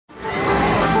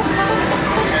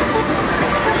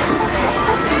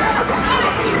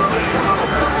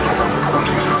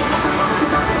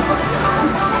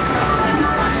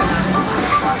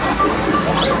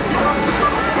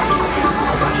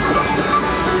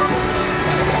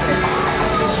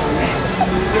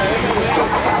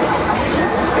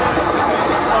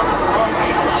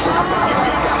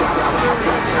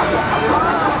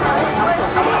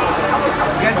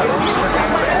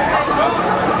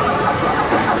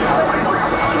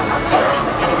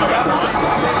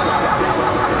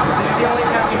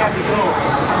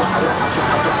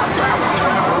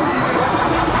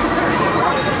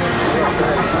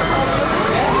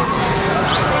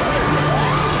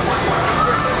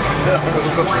We'll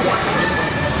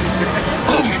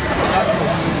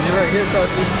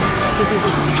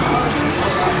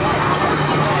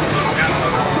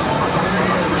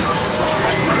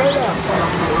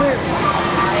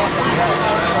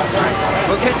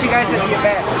catch you guys at the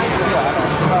event.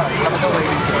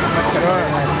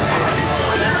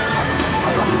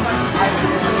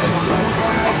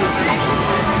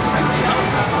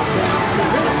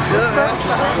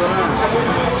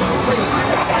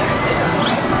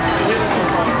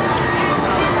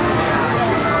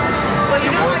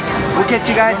 We'll catch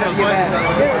you guys at the event.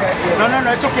 No,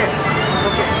 it's okay. It's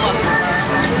okay.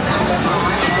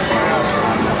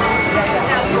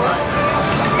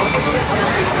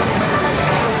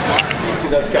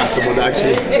 ですか、友達。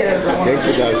元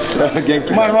気です。元気で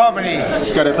す。My Robin。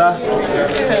疲れた？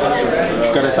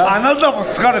疲れた？あなたも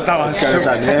疲れたわ。疲れ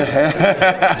たね。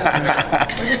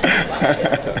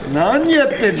何やっ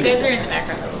てんの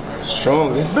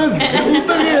？Strong.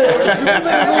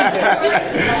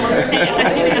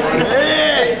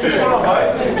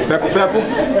 Peco, peco.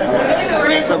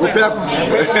 Peco, peco.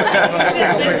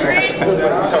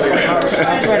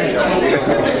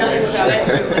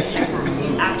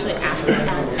 Actually ask as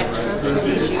extras for the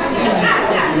shoot.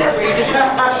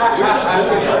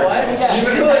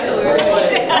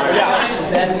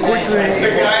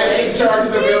 The guy in charge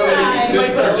of the building,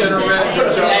 this is our general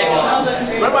manager, John.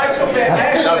 My wife's so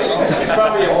fantastic. She's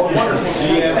probably a wonderful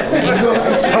GM.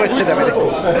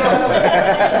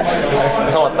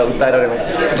 触ったら訴えられま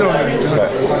す。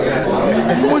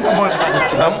もう一個マスク。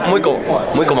もう一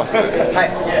個マスク。は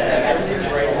い。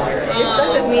You're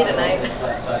stuck with me tonight.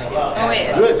 Oh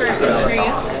wait, good. For you?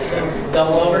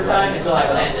 Double overtime, you still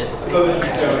haven't ended. So this is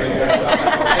Joey.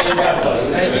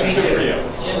 Nice to meet you.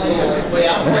 Wait,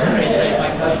 I'm saying my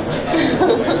cousin.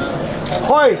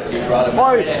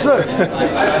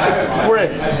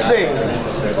 Royce, sing.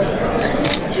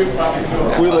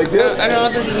 We like this? I don't know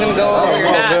if this is gonna go over your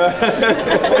hat.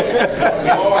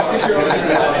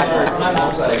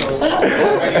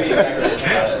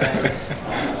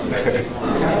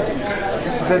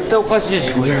絶対おかしい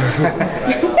しこれ。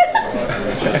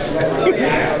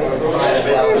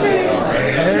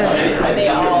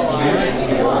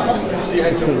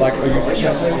So like, are you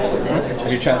translating? Are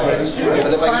you translating?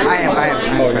 I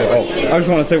am. Oh, I just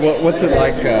want to say, what's it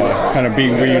like, kind of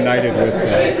being reunited with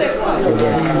Royce?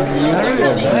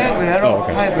 Oh,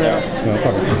 okay. No, it's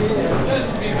okay.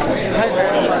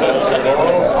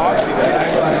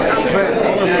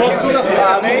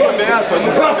 Não começa,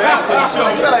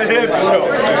 bichão. Pera aí, bichão.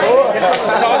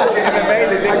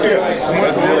 O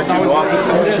brasileiro aqui, nossa, esse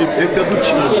é do time. Esse é do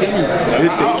time.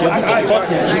 Esse aqui é do time.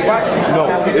 Não,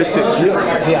 esse aqui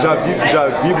já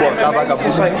vi botar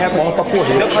vagabundo bola pra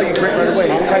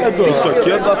correr. Isso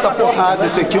aqui é nossa porrada.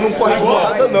 Esse aqui não corre de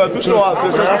porrada, não. É dos nossos.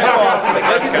 Esse é dos nossos.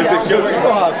 Esse aqui é dos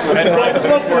nossos.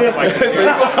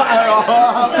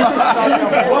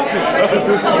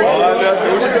 Olha,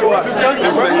 Deus de boa.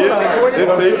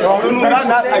 Esse aí, tu não dá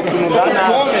nada. Aí, tu não dá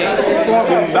nada. Tu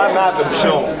não dá nada,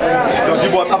 bichão. Já vi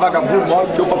botar vagabundo maior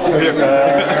do que eu pra correr, cara.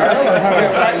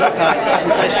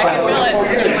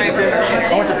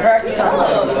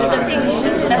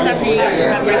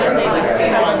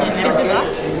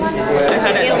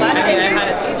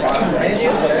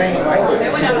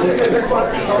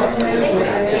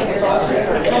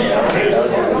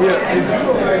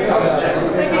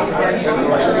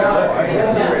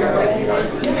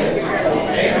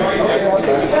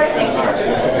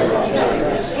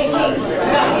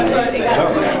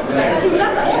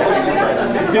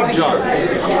 Big John.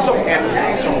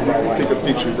 Take a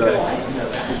picture of that.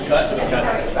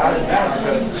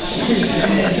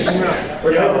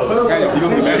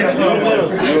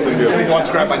 Please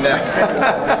watch grab my neck.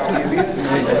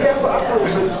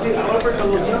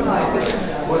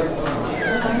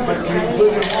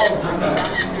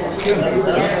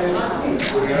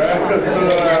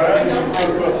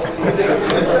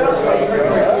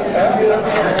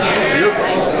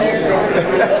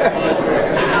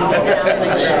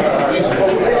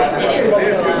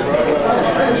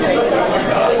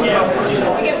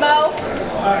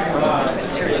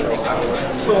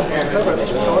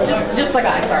 Just the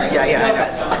guy, sorry.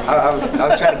 Yeah. I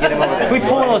was trying to get him over there. We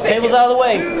pulling those tables out of the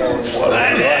way.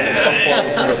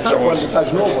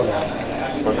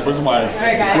 Depois do Maio.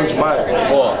 Depois de Maio.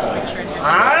 Ó.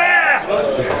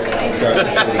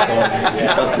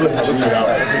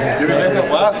 Ele leva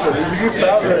massa, ninguém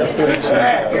sabe.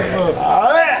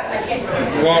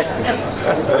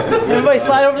 Everybody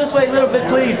slide over this way a little bit,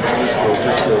 please.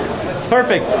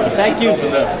 Perfect. Thank you. I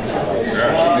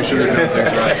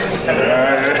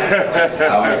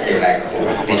want to say like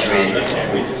this way,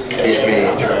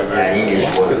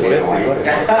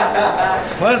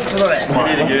 Let's go there. You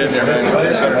need to get in there, man.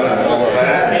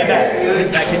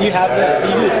 Can you have that?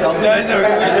 Can you do something?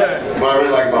 What I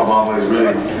really like about Mama is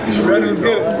really, he's really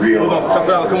real.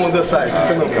 Sakuraba, come on this side.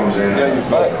 Come He comes in.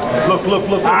 Look.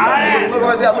 Look right there. Look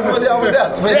right there. Over there.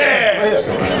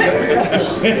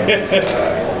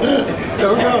 There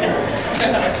we go.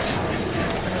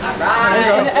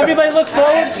 Everybody look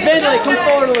forward. Bentley, come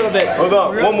forward a little bit. Hold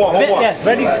on. One more. Yeah,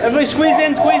 ready? Everybody squeeze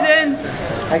in, squeeze in.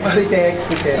 How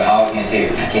can you say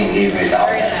you can't live without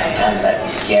it? Sometimes like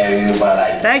it's scary, but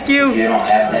like Thank you. you don't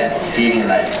have that feeling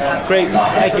like Great.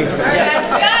 Thank you.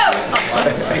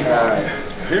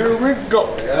 Here we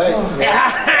go.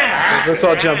 Let's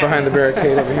all jump behind the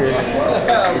barricade over here.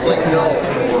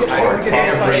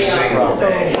 every single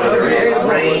day, whether it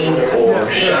rain or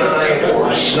shine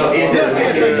or snow.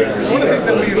 One of the things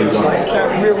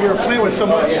that we're playing with so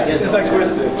much is like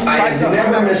I have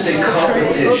never missed a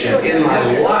competition in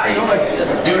my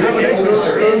life due to illness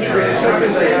or injury. It's not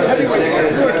to say I've been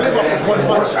sick.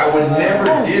 I would never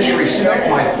disrespect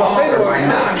my father by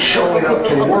not showing up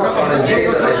to work on a day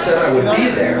that I said I would be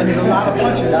there. and there's a lot of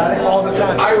punches all the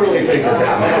time. I really think that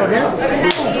that matters.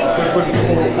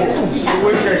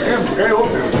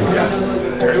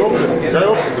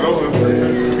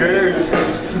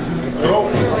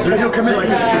 He'll come in like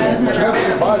this.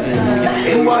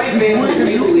 In my family,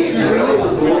 we believe Gorilla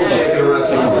was the world champion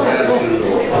wrestler for attitude.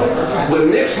 When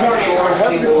mixed martial arts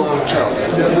came along,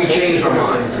 we changed our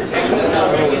mind.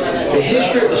 The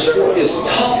history of the sport is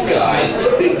tough guys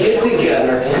that get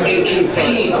together and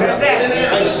compete in an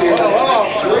atmosphere that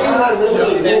has extremely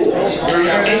limited rules.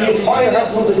 And you find out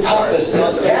who the toughest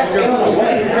is. That's kind of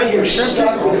way. Now you're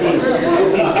stuck with these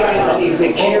guys that need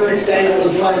the carrots dangled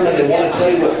in front of them. They want to tell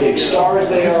you what big stars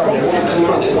they are. They want to come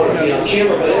out. They want to be on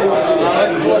camera, but they don't want to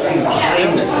be looking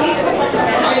behind the scenes. I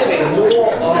have a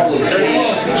moral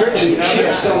obligation to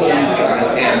kick some of these guys'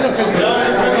 asses.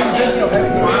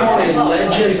 I'm a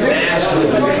Legends ass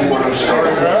whipping when I'm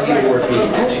starting to Tito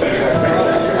Ortiz.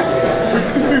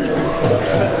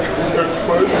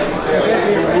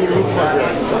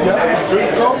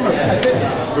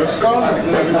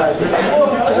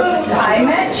 I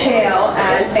met Chael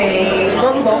at a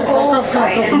local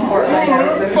fight in Portland. I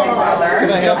was with my brother. Can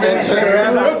I have that?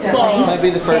 Might be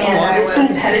the first one. And I was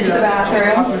headed to the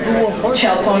bathroom.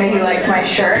 Chael told me he liked my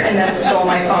shirt and then stole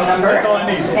my phone number.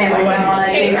 And we went on a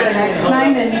date the next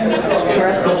night, and the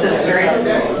rest is history.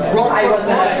 I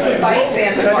wasn't a fight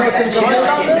fan before I met Chael. I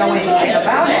didn't know anything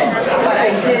about it, but I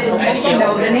did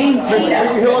know the name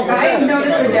Tito. I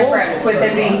noticed the difference with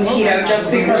it being Tito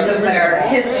just because of their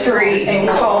history in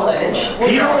college.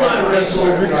 Tito and I wrestled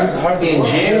in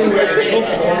January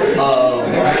of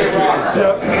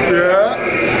 1997.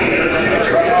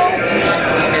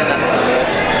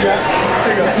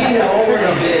 He had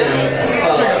already been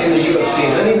in the UFC,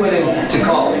 and then he went into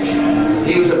college.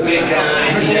 He was a big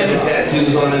guy, he had the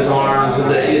tattoos on his arms, and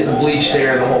the bleached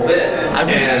hair and the whole bit.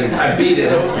 And I beat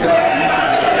him.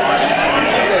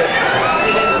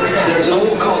 There's a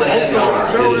move called a head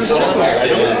knock. It is so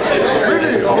effective. It's very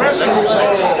difficult. I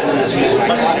caught him in this move. I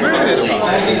caught him early. I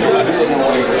really know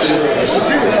why for either of us to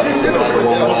feel that.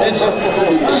 It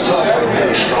was tough, but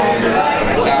very strong. I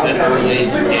found it early,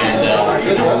 and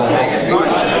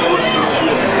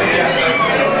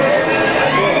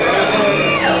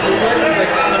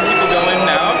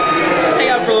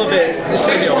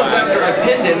Six months after I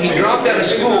pinned him, he dropped out of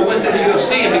school, went to the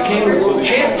UFC, and became the world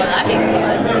champion.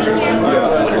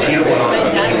 When Tito went on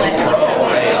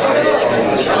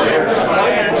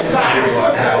Tito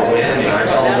had a win, and I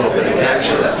felt a little bit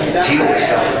attached to that. Tito was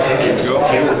selling tickets. Tito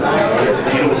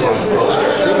was on the poster.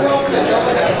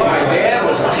 My dad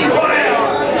was a Tito fan,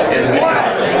 and we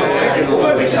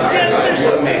talked about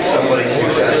what makes somebody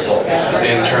successful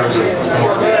in terms of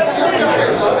marketing, in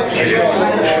terms of getting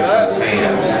promotion from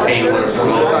fans, able to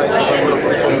promote.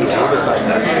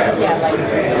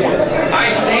 I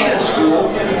stayed in school,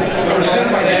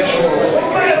 pursued my national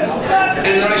dream,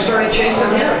 and then I started chasing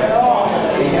him.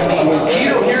 When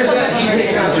Tito hears that, he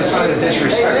takes it as a sign of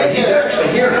disrespect. Like he's actually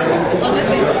here now.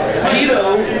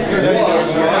 Tito was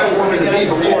where I wanted to be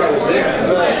before I was there.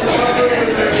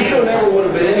 Tito never would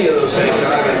have been any of those things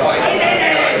that I've been fighting.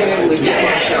 I've been able to get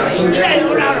my shot. He never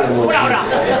would have been more.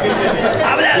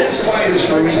 This fight is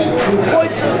for me to prove that.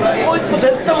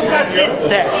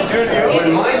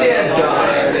 When my dad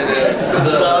died,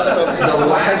 the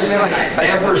last thing I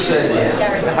ever said to him,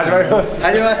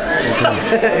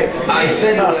 I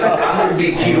said to him, I'm going to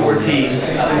beat Tito Ortiz.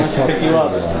 Pick you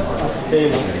up.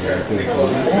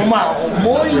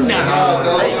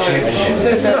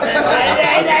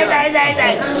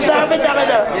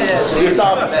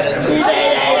 Stop it.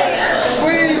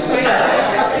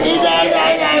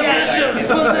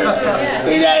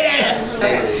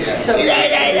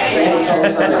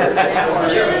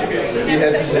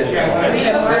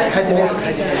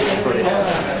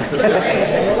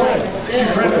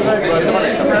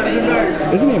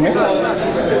 Isn't he mixed?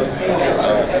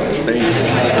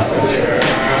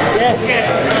 Yes.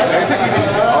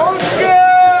 Okay.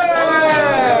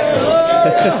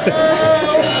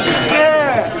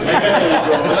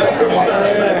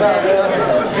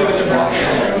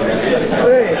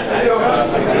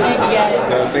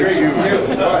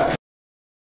 Thank you.